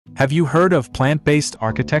Have you heard of plant-based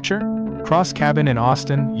architecture? Cross Cabin in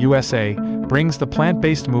Austin, USA, brings the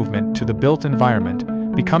plant-based movement to the built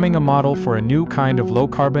environment, becoming a model for a new kind of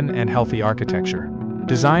low-carbon and healthy architecture.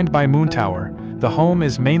 Designed by Moontower, the home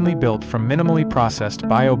is mainly built from minimally processed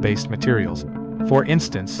bio-based materials. For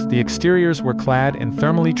instance, the exteriors were clad in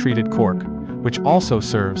thermally treated cork, which also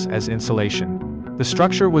serves as insulation. The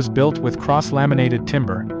structure was built with cross-laminated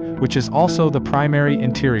timber, which is also the primary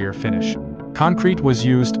interior finish. Concrete was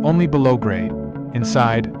used only below grade.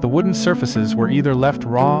 Inside, the wooden surfaces were either left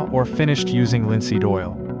raw or finished using linseed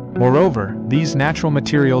oil. Moreover, these natural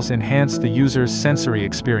materials enhance the user's sensory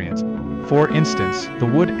experience. For instance, the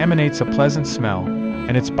wood emanates a pleasant smell,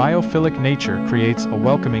 and its biophilic nature creates a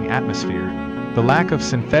welcoming atmosphere. The lack of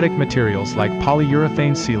synthetic materials like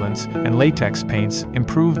polyurethane sealants and latex paints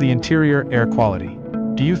improve the interior air quality.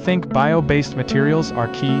 Do you think bio-based materials are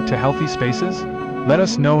key to healthy spaces? Let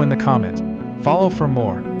us know in the comments. Follow for more.